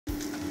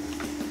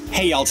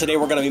Hey y'all, today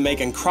we're going to be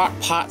making crock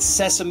pot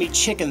sesame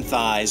chicken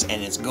thighs,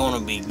 and it's going to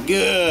be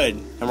good.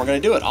 And we're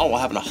going to do it all while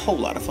having a whole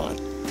lot of fun.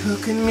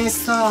 Cooking me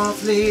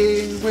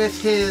softly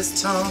with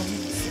his tongue,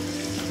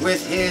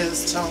 with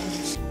his tongue.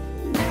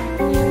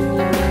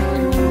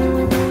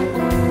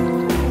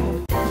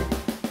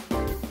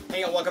 Hey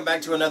y'all, welcome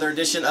back to another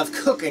edition of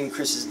Cooking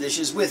Chris's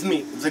Dishes with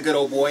me, the good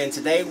old boy. And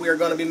today we are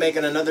going to be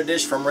making another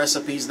dish from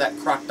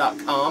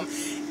recipes.crock.com.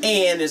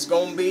 And it's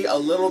going to be a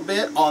little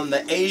bit on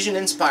the Asian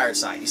inspired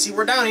side. You see,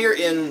 we're down here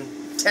in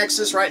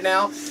Texas right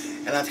now,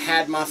 and I've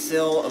had my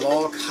fill of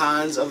all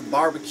kinds of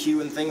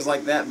barbecue and things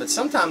like that, but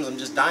sometimes I'm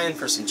just dying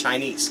for some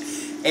Chinese.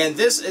 And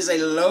this is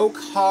a low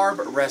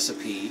carb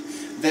recipe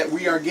that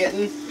we are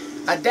getting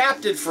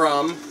adapted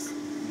from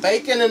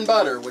bacon and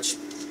butter, which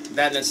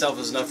that in itself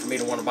is enough for me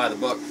to want to buy the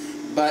book.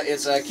 But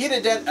it's a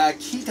ketogenic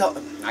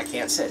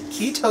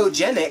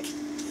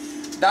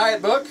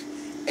diet book.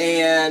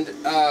 And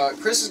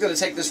Cris is going to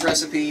take this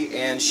recipe,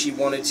 and she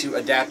wanted to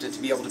adapt it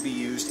to be able to be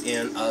used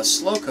in a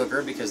slow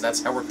cooker, because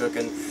that's how we're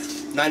cooking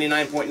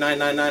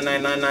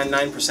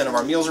 99.99999% of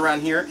our meals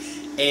around here.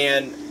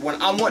 And when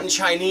I'm wanting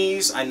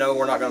Chinese, I know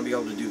we're not going to be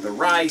able to do the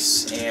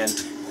rice, and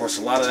of course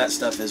a lot of that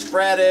stuff is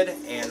breaded,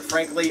 and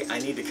frankly I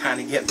need to kind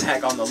of get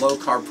back on the low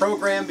carb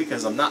program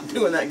because I'm not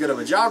doing that good of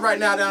a job right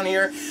now down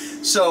here.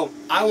 So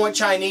I want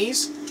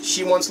Chinese,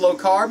 she wants low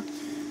carb.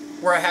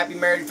 We're a happy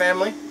married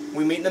family.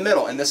 We meet in the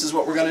middle, and this is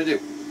what we're going to do.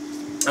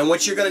 And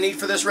what you're going to need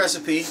for this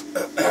recipe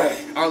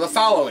are the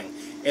following.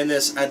 In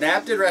this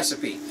adapted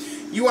recipe,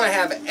 you want to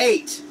have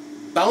 8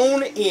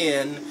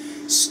 bone-in,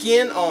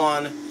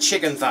 skin-on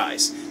chicken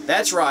thighs.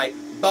 That's right,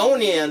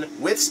 bone-in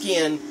with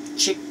skin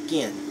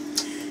chicken.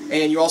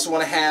 And you also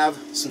want to have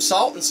some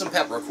salt and some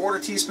pepper,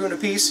 1/4 teaspoon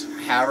apiece,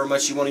 however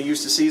much you want to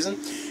use to season.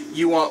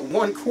 You want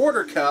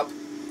 1/4 cup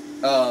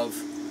of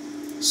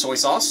soy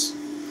sauce.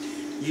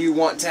 You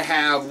want to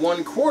have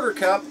 1/4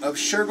 cup of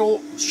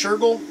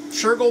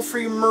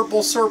sugar-free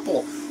maple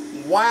syrup.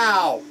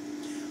 Wow!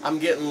 I'm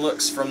getting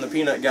looks from the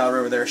peanut gallery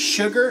over there.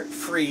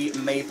 Sugar-free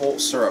maple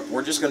syrup.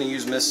 We're just going to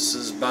use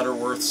Mrs.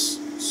 Butterworth's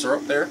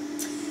syrup there.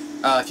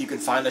 If you can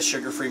find a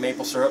sugar-free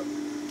maple syrup,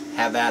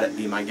 have at it.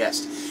 Be my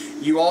guest.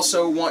 You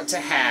also want to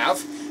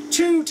have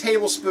 2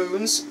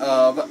 tablespoons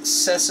of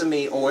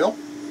sesame oil.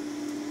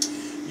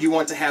 You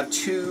want to have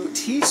 2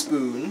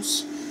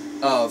 teaspoons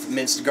of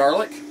minced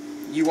garlic.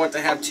 You want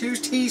to have 2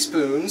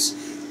 teaspoons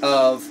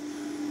of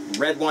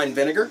red wine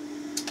vinegar,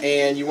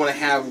 and you want to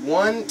have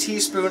 1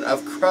 teaspoon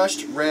of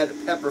crushed red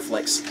pepper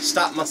flakes.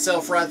 Stop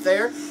myself right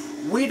there.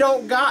 We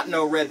don't got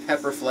no red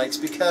pepper flakes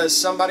because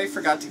somebody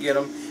forgot to get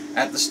them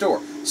at the store.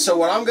 So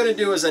what I'm going to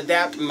do is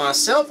adapt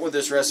myself with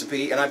this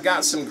recipe, and I've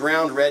got some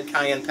ground red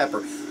cayenne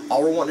pepper.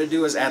 All we're wanting to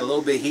do is add a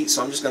little bit of heat,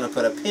 so I'm just going to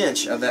put a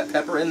pinch of that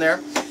pepper in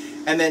there,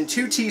 and then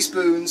 2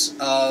 teaspoons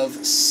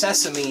of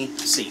sesame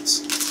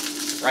seeds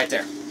right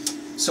there.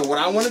 So what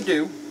I want to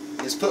do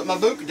is put my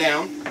book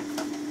down.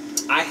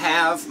 I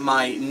have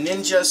my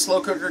Ninja slow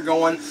cooker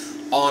going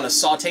on a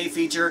saute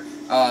feature,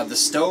 the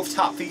stove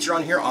top feature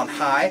on here on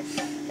high,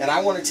 and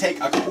I want to take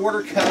a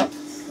 1/4 cup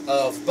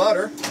of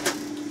butter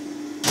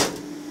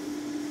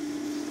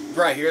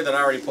right here that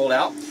I already pulled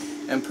out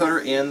and put her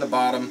in the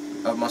bottom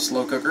of my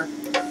slow cooker.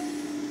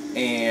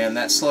 And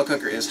that slow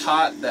cooker is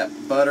hot,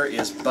 that butter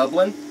is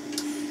bubbling.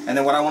 And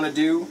then what I want to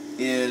do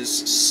is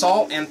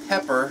salt and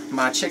pepper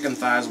my chicken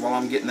thighs while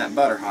I'm getting that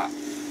butter hot.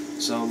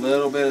 So a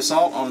little bit of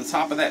salt on the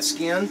top of that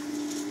skin.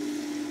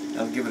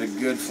 That'll give it a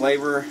good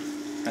flavor.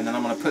 And then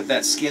I'm going to put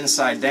that skin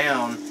side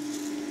down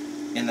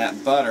in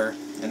that butter,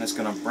 and it's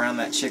going to brown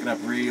that chicken up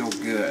real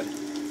good.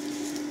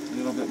 A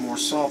little bit more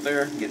salt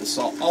there. Getting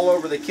salt all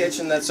over the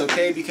kitchen. That's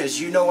okay, because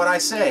you know what I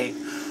say.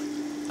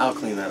 I'll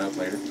clean that up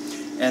later.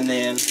 And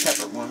then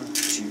pepper. 1,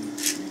 2,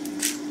 3,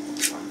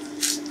 4,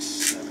 5, 6,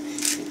 7,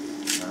 8,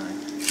 9,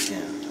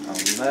 10,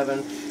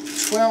 11,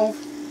 12.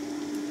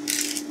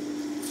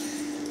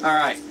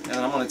 Alright, and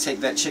I'm going to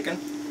take that chicken,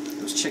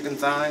 those chicken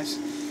thighs,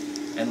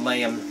 and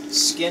lay them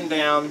skin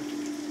down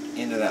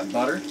into that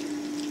butter.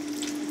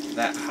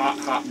 That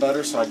hot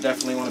butter, so I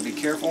definitely want to be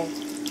careful.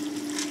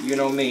 You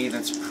know me,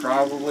 that's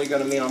probably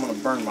going to mean I'm going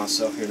to burn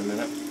myself here in a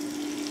minute.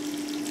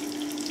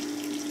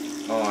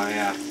 Oh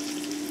yeah,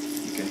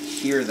 you can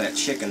hear that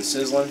chicken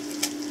sizzling.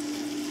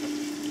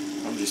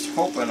 I'm just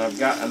hoping I've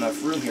got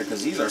enough room here,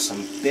 because these are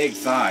some big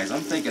thighs.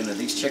 I'm thinking that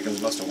these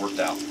chickens must have worked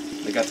out.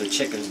 They got their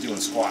chickens doing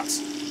squats.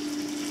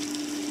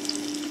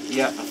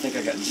 Yeah, I think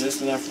I got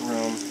just enough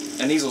room.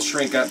 And these will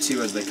shrink up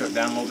too as they cook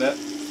down a little bit.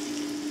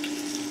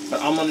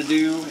 What I'm going to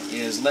do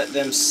is let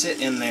them sit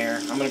in there.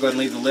 I'm going to go ahead and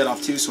leave the lid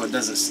off too so it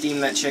doesn't steam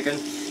that chicken.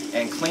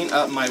 And clean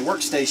up my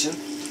workstation,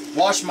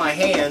 wash my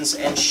hands,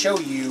 and show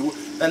you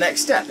the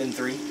next step in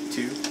 3,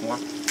 2,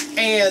 1.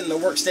 And the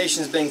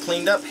workstation's been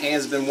cleaned up,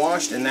 hands been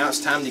washed, and now it's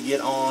time to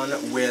get on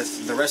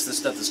with the rest of the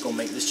stuff that's going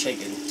to make this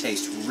chicken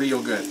taste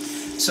real good.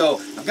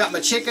 So I've got my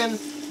chicken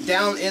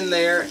down in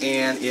there,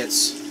 and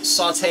it's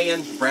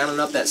sauteing, browning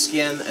up that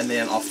skin, and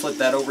then I'll flip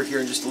that over here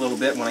in just a little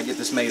bit when I get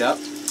this made up.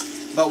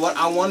 But what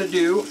I want to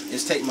do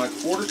is take my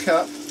 1/4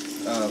 cup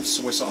of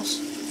soy sauce.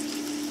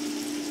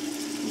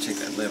 me take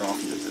that lid off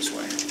and do it this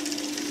way.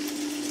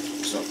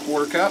 So a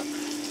 1/4 cup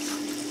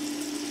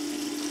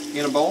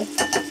in a bowl.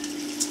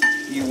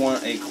 You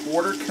want a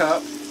 1/4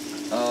 cup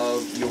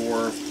of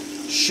your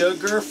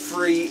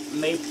sugar-free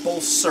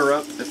maple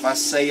syrup. If I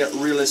say it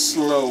really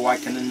slow, I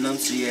can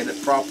enunciate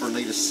it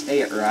properly to say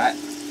it right.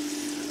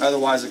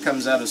 Otherwise, it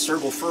comes out as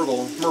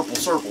serble-ferble,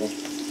 merple-serple.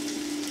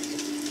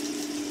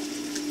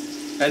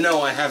 And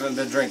no, I haven't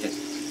been drinking.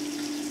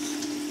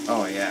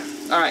 Oh, yeah.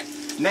 Alright,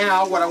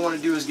 now what I want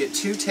to do is get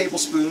 2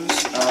 tablespoons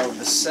of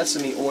the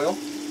sesame oil.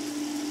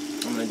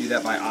 I'm going to do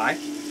that by eye,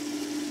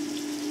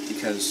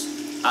 because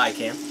I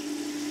can.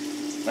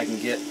 If I can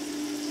get,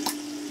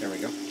 there we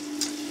go.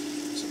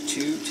 So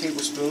 2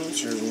 tablespoons,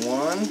 here's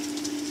 1,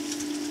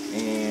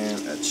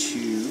 and a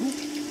 2.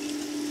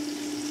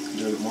 A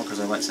little bit more because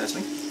I like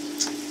sesame.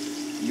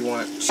 You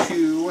want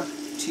 2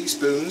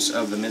 teaspoons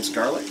of the minced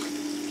garlic.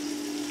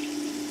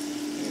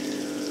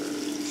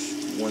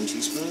 There's 1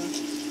 teaspoon,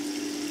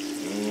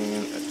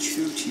 and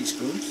 2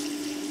 teaspoons.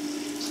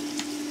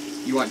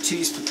 You want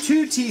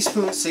 2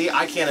 teaspoons, see,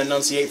 I can't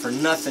enunciate for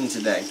nothing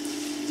today.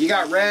 You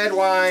got red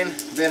wine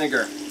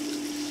vinegar.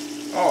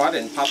 Oh, I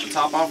didn't pop the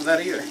top off of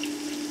that either.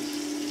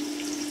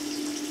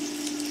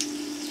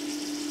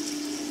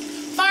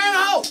 Fire in the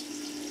hole!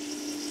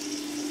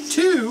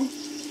 2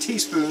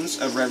 teaspoons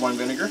of red wine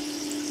vinegar.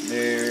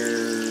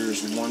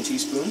 There's 1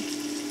 teaspoon.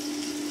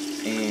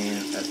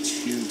 And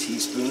 2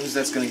 teaspoons.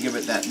 That's going to give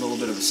it that little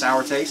bit of a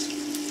sour taste.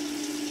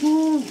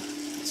 Woo!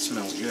 It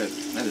smells good.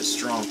 That is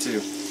strong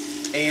too.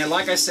 And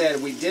like I said,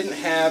 we didn't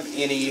have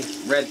any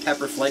red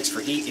pepper flakes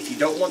for heat. If you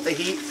don't want the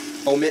heat,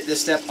 omit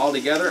this step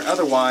altogether.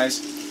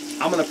 Otherwise,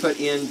 I'm going to put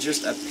in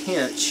just a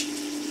pinch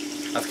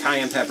of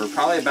cayenne pepper.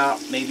 Probably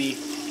about maybe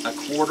a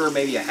 1/4,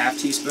 maybe a 1/2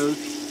 teaspoon.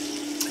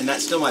 And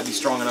that still might be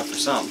strong enough for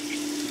some.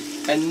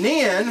 And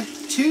then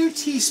 2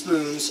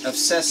 teaspoons of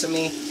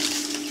sesame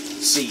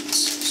seeds.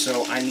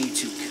 So I need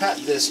to cut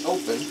this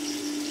open.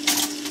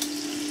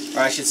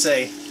 Or I should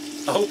say,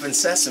 open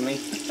sesame.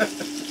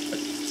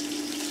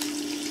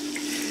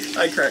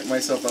 I crack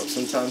myself up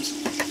sometimes.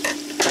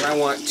 And I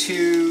want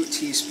 2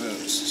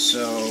 teaspoons.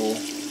 So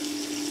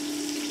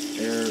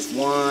there's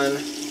 1,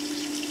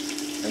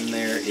 and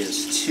there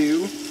is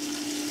 2.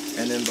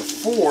 And then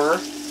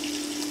before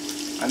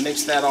I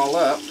mix that all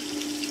up,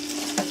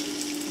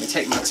 I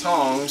take my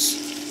tongs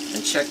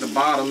and check the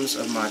bottoms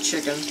of my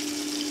chicken.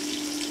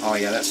 Oh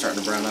yeah, that's starting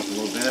to brown up a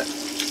little bit. Let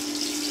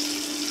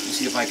me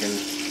see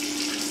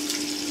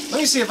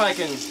if I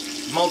can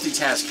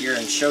multitask here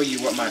and show you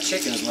what my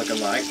chicken's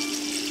looking like.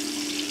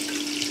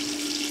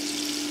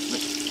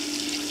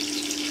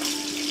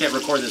 Can't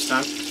record this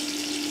time.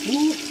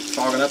 Ooh,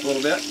 fogging up a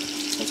little bit.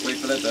 Let's wait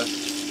for that to...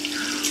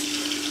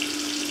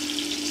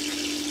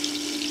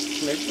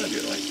 Maybe I'll do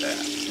it like that.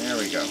 There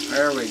we go.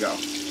 There we go.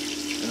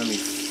 And let me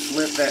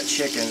flip that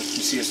chicken.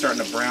 You see it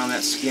starting to brown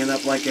that skin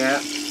up like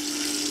that?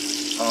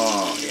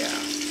 Oh, yeah.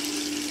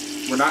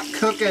 We're not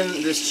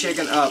cooking this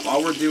chicken up.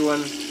 All we're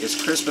doing is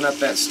crisping up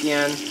that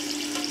skin,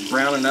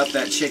 browning up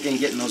that chicken,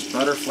 getting those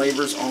butter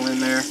flavors all in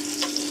there.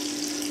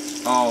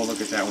 Oh,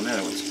 look at that one.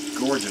 That one's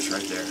gorgeous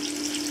right there.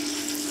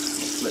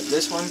 Flip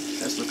this one.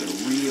 That's looking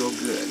real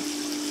good.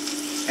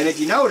 And if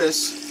you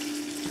notice,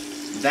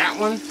 that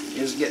one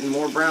is getting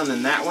more brown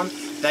than that one.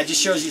 That just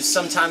shows you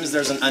sometimes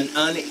there's an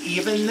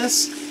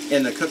unevenness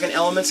in the cooking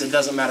elements. It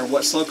doesn't matter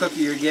what slow cooker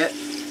you get.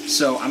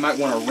 So I might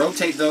want to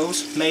rotate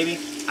those, maybe.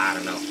 I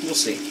don't know. We'll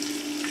see.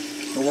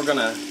 But we're going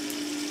to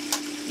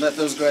let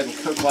those go ahead and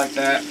cook like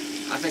that.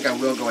 I think I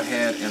will go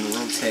ahead and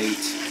rotate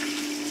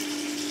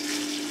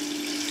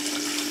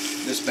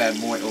this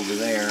bad boy over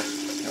there.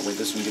 That way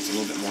this one gets a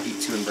little bit more heat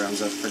too and browns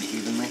up pretty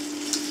evenly.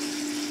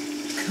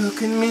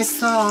 Cooking me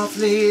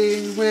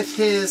softly with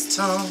his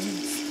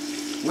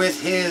tongues.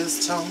 With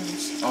his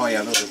tongues. Oh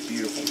yeah, those are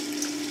beautiful.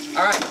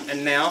 Alright,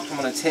 and now I'm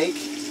going to take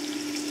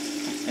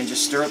and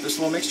just stir up this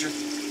little mixture.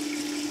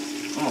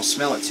 I'm going to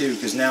smell it too,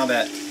 because now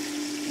that,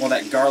 well,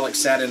 that garlic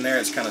sat in there,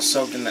 it's kind of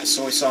soaked in that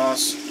soy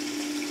sauce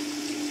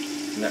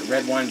and that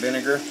red wine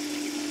vinegar.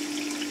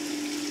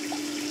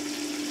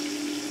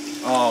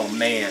 Oh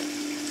man.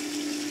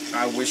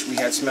 I wish we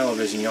had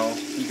smell-o-vision, y'all.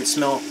 You could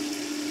smell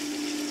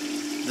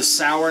the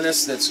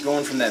sourness that's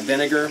going from that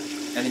vinegar,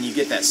 and then you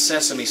get that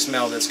sesame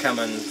smell that's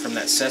coming from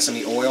that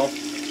sesame oil.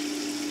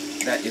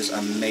 That is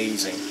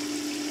amazing.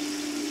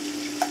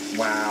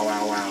 Wow,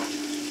 wow, wow.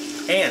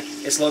 And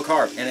it's low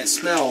carb, and it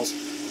smells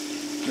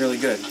really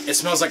good. It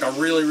smells like a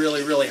really,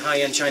 really, really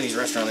high-end Chinese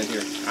restaurant in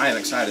here. I am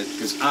excited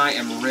because I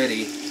am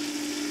ready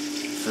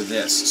for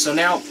this. So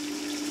now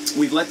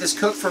we've let this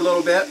cook for a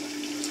little bit.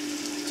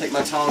 Take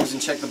my tongs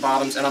and check the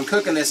bottoms, and I'm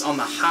cooking this on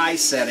the high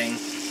setting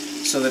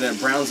so that it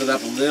browns it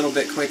up a little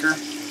bit quicker.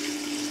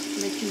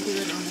 They can do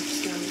it on the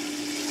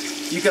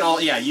stove.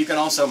 You can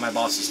also, my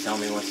boss is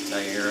telling me what to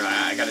tell you here.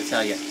 I gotta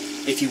tell you,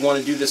 if you want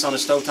to do this on a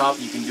stovetop,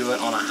 you can do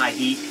it on a high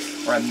heat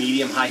or a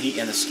medium high heat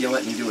in a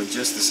skillet and do it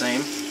just the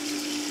same.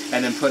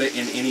 And then put it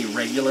in any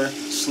regular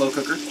slow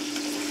cooker.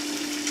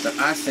 But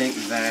I think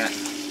that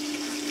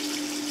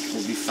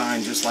will be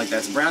fine just like that.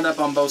 It's browned up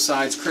on both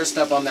sides, crisped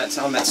up on that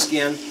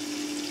skin.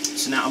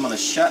 So now I'm going to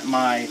shut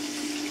my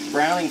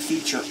browning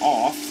feature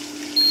off,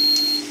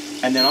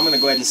 and then I'm going to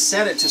go ahead and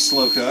set it to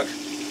slow cook.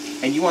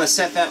 And you want to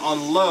set that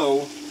on low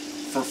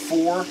for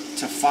 4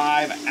 to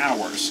 5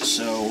 hours.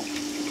 So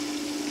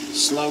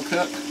slow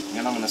cook,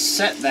 and I'm going to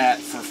set that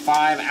for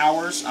 5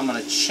 hours. I'm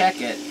going to check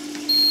it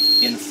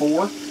in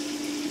 4.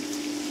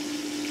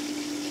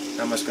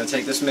 I'm just going to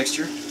take this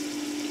mixture,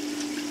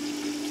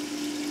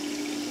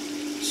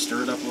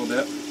 stir it up a little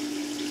bit,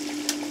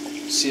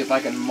 see if I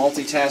can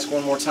multitask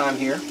one more time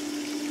here,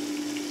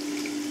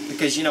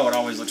 because you know it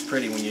always looks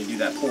pretty when you do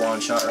that pour on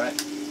shot, right?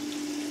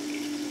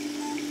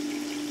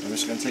 I'm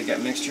just going to take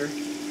that mixture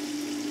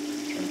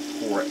and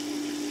pour it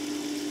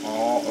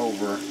all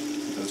over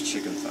those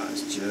chicken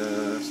thighs,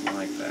 just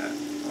like that.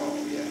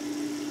 Oh yeah.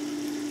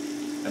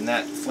 And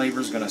that flavor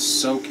is going to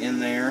soak in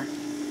there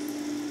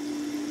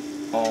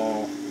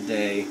all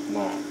day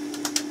long.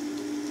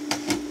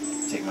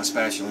 Take my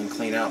spatula and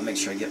clean out, make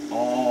sure I get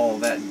all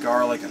that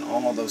garlic and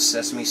all those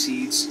sesame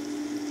seeds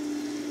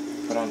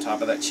put on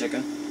top of that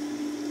chicken.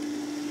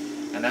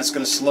 And that's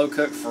going to slow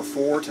cook for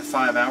 4 to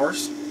 5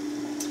 hours.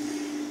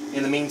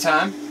 In the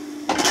meantime,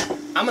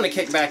 I'm going to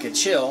kick back and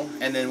chill,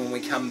 and then when we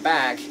come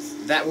back,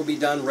 that will be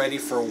done, ready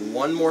for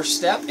one more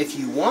step if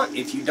you want.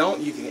 If you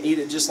don't, you can eat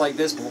it just like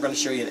this, but we're going to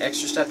show you an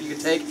extra step you can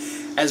take,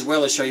 as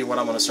well as show you what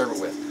I'm going to serve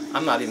it with.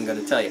 I'm not even going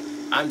to tell you.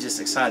 I'm just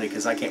excited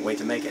because I can't wait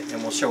to make it,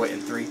 and we'll show it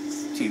in 3,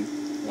 2,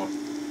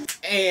 1.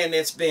 And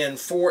it's been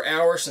 4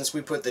 hours since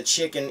we put the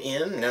chicken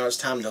in. Now it's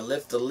time to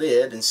lift the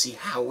lid and see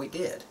how we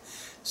did.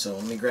 So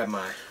let me grab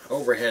my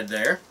overhead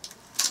there,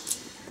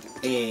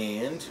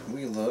 and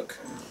we look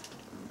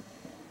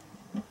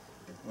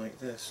like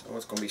this. Oh,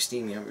 it's going to be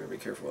steamy. I'm going to be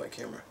careful with that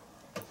camera.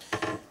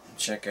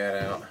 Check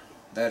that out.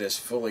 That is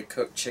fully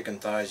cooked chicken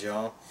thighs,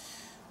 y'all.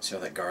 See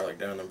all that garlic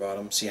down the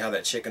bottom? See how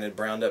that chicken had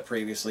browned up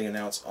previously and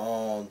now it's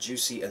all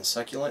juicy and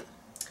succulent?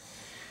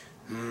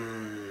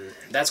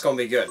 That's going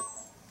to be good.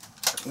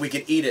 We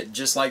could eat it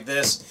just like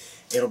this.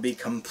 It'll be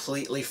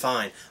completely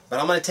fine.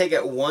 But I'm going to take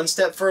it one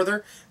step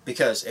further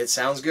because it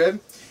sounds good.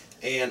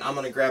 And I'm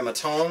going to grab my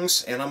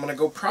tongs and I'm going to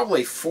go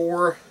probably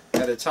 4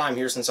 at a time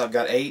here since I've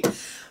got 8.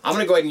 I'm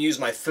going to go ahead and use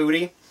my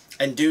foodie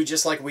and do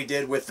just like we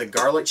did with the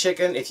garlic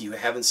chicken. If you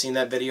haven't seen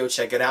that video,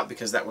 check it out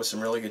because that was some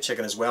really good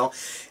chicken as well.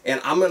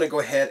 And I'm going to go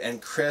ahead and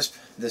crisp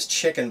this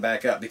chicken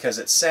back up because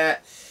it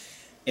sat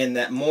in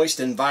that moist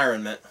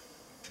environment,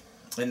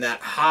 in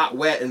that hot,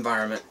 wet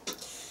environment.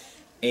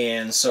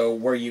 And so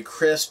where you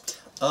crisped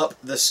up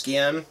the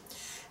skin,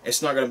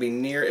 it's not going to be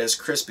near as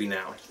crispy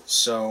now.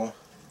 So,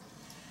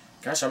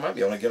 gosh, I might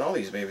be able to get all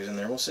these babies in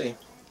there. We'll see.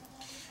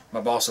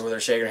 My boss over there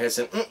shaking her head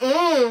saying,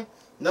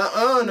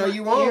 nuh-uh, no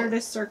you won't. Air to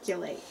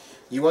circulate.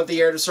 You want the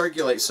air to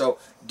circulate, so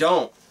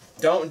don't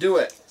do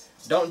it.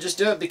 Don't just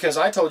do it because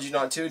I told you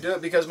not to. Do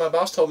it because my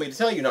boss told me to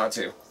tell you not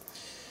to.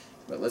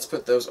 But let's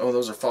put those, oh,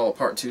 those are fall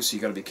apart too, so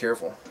you got to be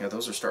careful. Yeah,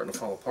 those are starting to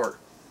fall apart.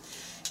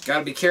 Got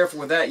to be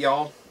careful with that,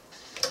 y'all.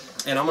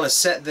 And I'm going to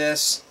set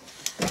this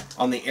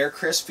on the air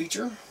crisp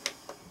feature.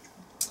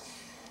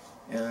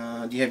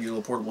 Do you have your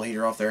little portable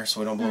heater off there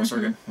so we don't blow a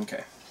circuit?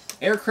 Okay.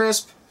 Air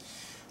crisp.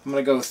 I'm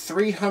going to go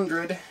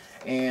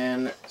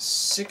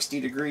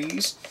 360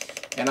 degrees.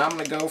 And I'm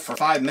going to go for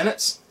 5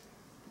 minutes.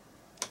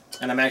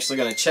 And I'm actually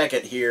going to check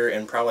it here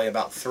in probably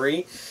about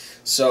 3.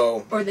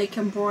 So. Or they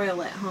can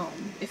broil at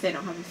home if they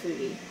don't have a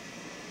foodie.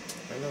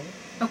 I know.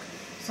 Okay,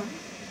 sorry.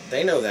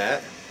 They know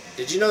that.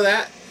 Did you know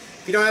that?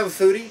 If you don't have a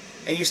foodie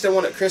and you still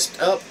want it crisped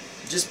up,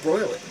 just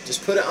broil it.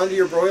 Just put it under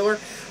your broiler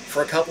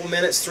for a couple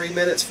minutes, 3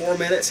 minutes, 4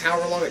 minutes,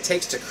 however long it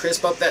takes to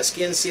crisp up that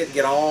skin, see it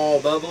get all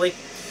bubbly,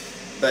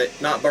 but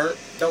not burnt.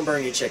 Don't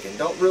burn your chicken.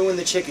 Don't ruin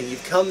the chicken.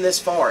 You've come this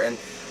far, and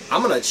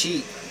I'm going to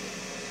cheat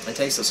and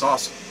taste the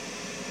sauce.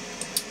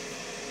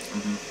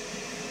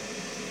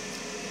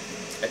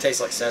 It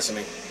tastes like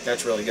sesame.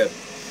 That's really good.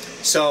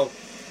 So,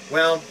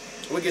 well,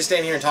 we could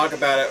stand here and talk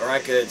about it, or I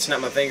could snap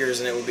my fingers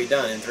and it would be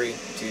done in 3,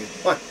 2,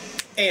 1.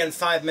 And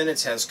 5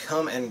 minutes has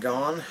come and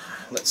gone.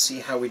 Let's see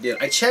how we did.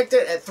 I checked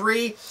it at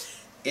 3.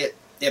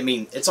 I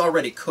mean, it's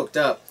already cooked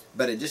up,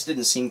 but it just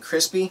didn't seem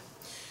crispy.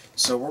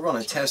 So we're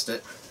going to test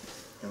it.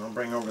 And I'll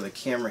bring over the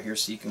camera here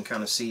so you can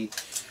kind of see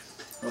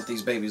what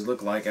these babies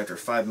look like after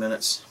 5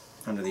 minutes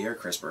under the air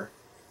crisper.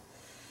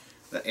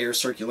 The air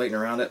circulating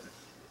around it.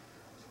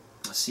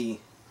 Let's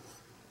see.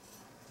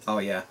 Oh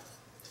yeah.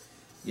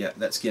 Yeah,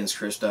 that skin's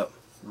crisped up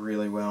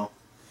really well.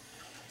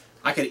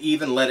 I could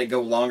even let it go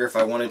longer if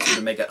I wanted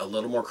to make it a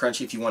little more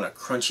crunchy if you want a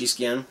crunchy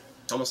skin.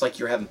 Almost like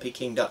you're having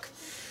Peking duck.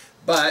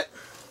 But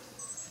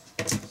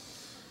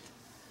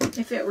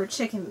if it were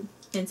chicken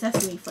and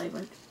sesame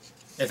flavored.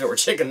 If it were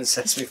chicken and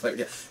sesame flavored,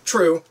 yeah.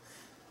 True.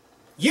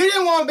 You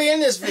didn't want to be in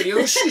this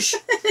video. Shh.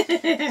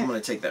 I'm going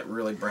to take that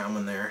really brown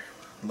one there.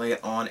 Lay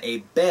it on a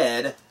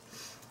bed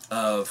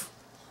of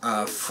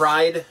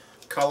fried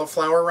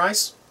cauliflower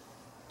rice.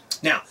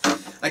 Now,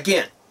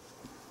 again,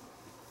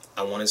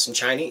 I wanted some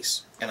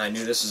Chinese. And I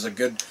knew this is a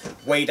good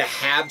way to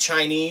have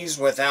Chinese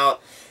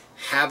without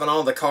having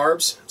all the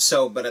carbs.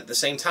 So, but at the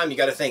same time, you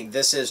got to think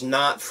this is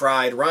not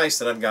fried rice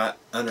that I've got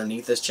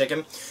underneath this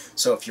chicken.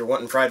 So if you're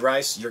wanting fried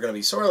rice, you're going to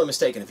be sorely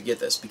mistaken if you get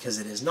this, because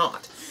it is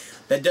not.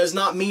 That does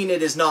not mean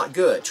it is not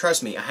good.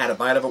 Trust me, I had a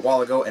bite of it a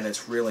while ago and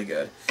it's really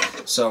good.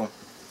 So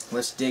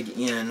let's dig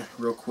in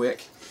real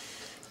quick.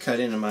 Cut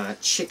into my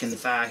chicken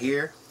thigh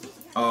here.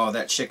 Oh,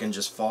 that chicken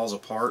just falls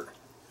apart.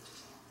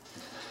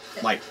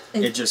 Like,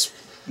 it just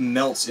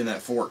melts in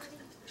that fork.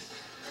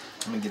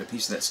 I'm going to get a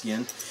piece of that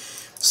skin.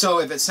 So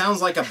if it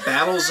sounds like a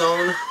battle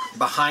zone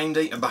behind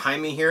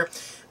me here,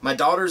 my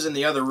daughter's in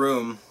the other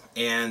room,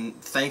 and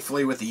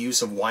thankfully with the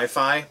use of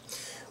Wi-Fi,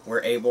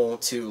 we're able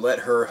to let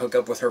her hook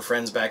up with her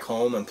friends back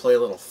home and play a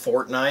little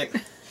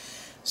Fortnite.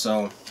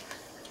 So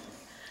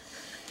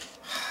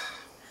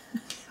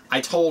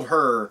I told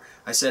her,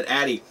 I said,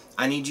 Addie,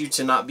 I need you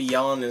to not be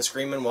yelling and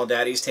screaming while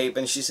Daddy's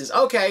taping. She says,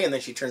 okay, and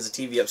then she turns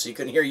the TV up so you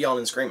couldn't hear yelling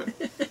and screaming.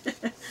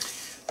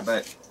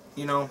 But,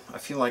 you know, I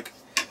feel like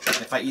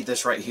if I eat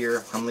this right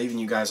here, I'm leaving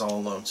you guys all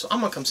alone. So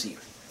I'm going to come see you.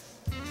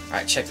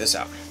 Alright, check this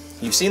out.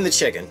 You've seen the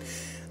chicken.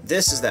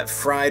 This is that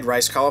fried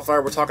rice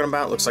cauliflower we're talking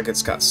about. Looks like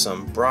it's got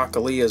some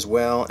broccoli as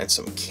well and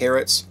some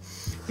carrots.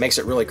 Makes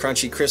it really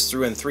crunchy. Chris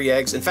threw in 3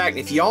 eggs. In fact,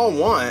 if y'all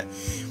want,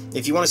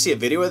 if you want to see a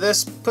video of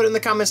this, put it in the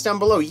comments down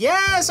below.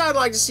 Yes, I'd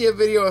like to see a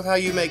video of how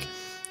you make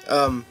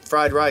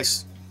fried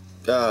rice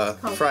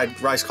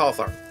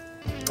cauliflower.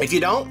 If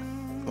you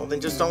don't, well then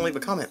just don't leave a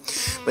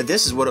comment. But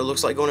this is what it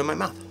looks like going in my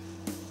mouth.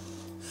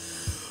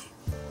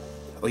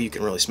 Oh, you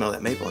can really smell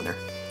that maple in there.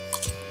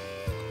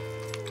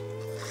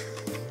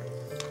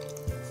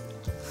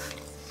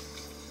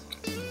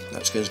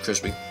 That skin's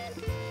crispy.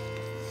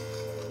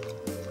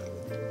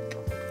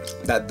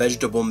 That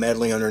vegetable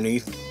medley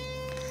underneath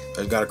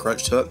has got a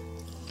crunch to it.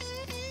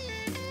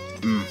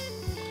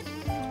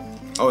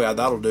 Oh yeah,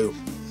 that'll do.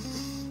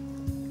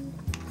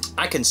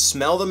 I can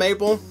smell the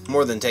maple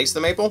more than taste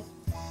the maple.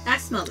 I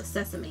smell the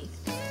sesame.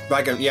 But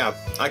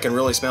I can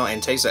really smell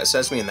and taste that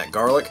sesame and that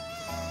garlic.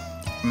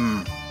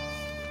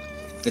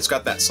 It's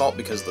got that salt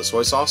because of the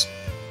soy sauce.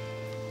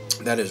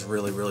 That is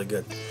really, really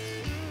good.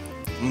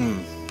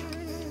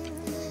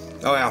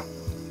 Oh yeah.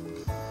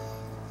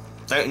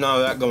 Ain't none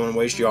of that going to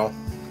waste, y'all.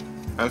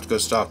 That's good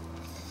stuff.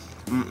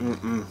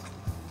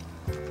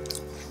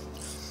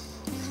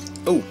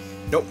 Oh,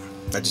 nope.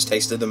 I just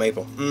tasted the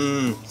maple.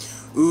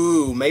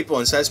 Ooh, maple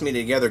and sesame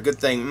together. Good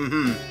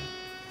thing.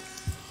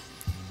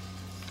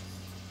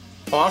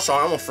 Oh, I'm sorry.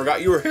 I almost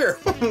forgot you were here.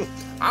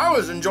 I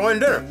was enjoying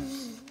dinner.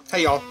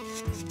 Hey, y'all.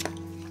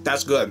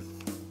 That's good.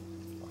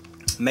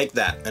 Make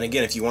that. And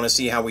again, if you want to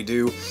see how we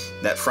do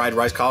that fried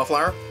rice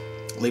cauliflower,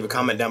 leave a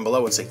comment down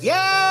below and say,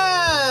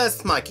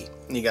 yes, Mikey.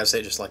 And you gotta say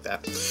it just like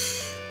that.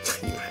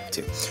 You don't have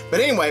to. But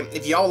anyway,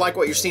 if y'all like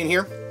what you're seeing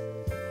here,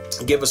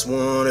 give us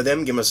one of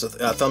them. Give us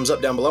a thumbs up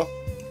down below.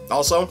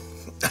 Also,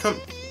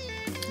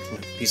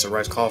 piece of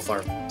rice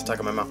cauliflower stuck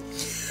in my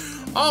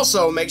mouth.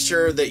 Also, make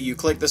sure that you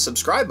click the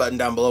subscribe button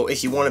down below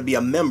if you want to be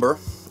a member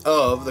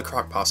of the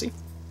Crock Posse.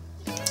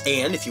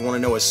 And if you want to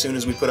know as soon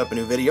as we put up a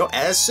new video,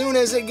 as soon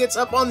as it gets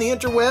up on the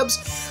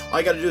interwebs, all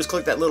you got to do is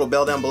click that little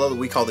bell down below that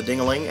we call the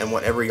ding-a-ling, and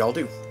whatever y'all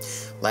do,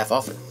 laugh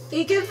often.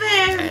 Eat good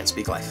food. And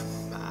speak life.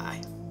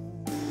 Bye.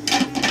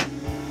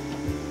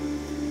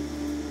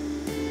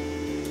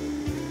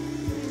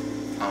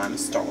 I'm a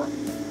star. A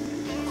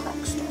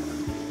Crock star.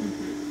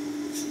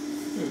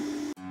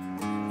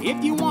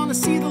 If you want to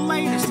see the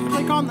latest,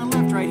 click on the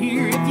left right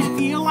here. If you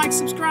feel like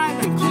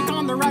subscribing, click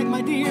on the right,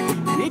 my dear.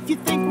 And if you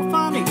think we're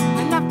funny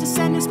enough to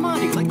send us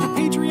money, click the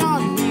Patreon.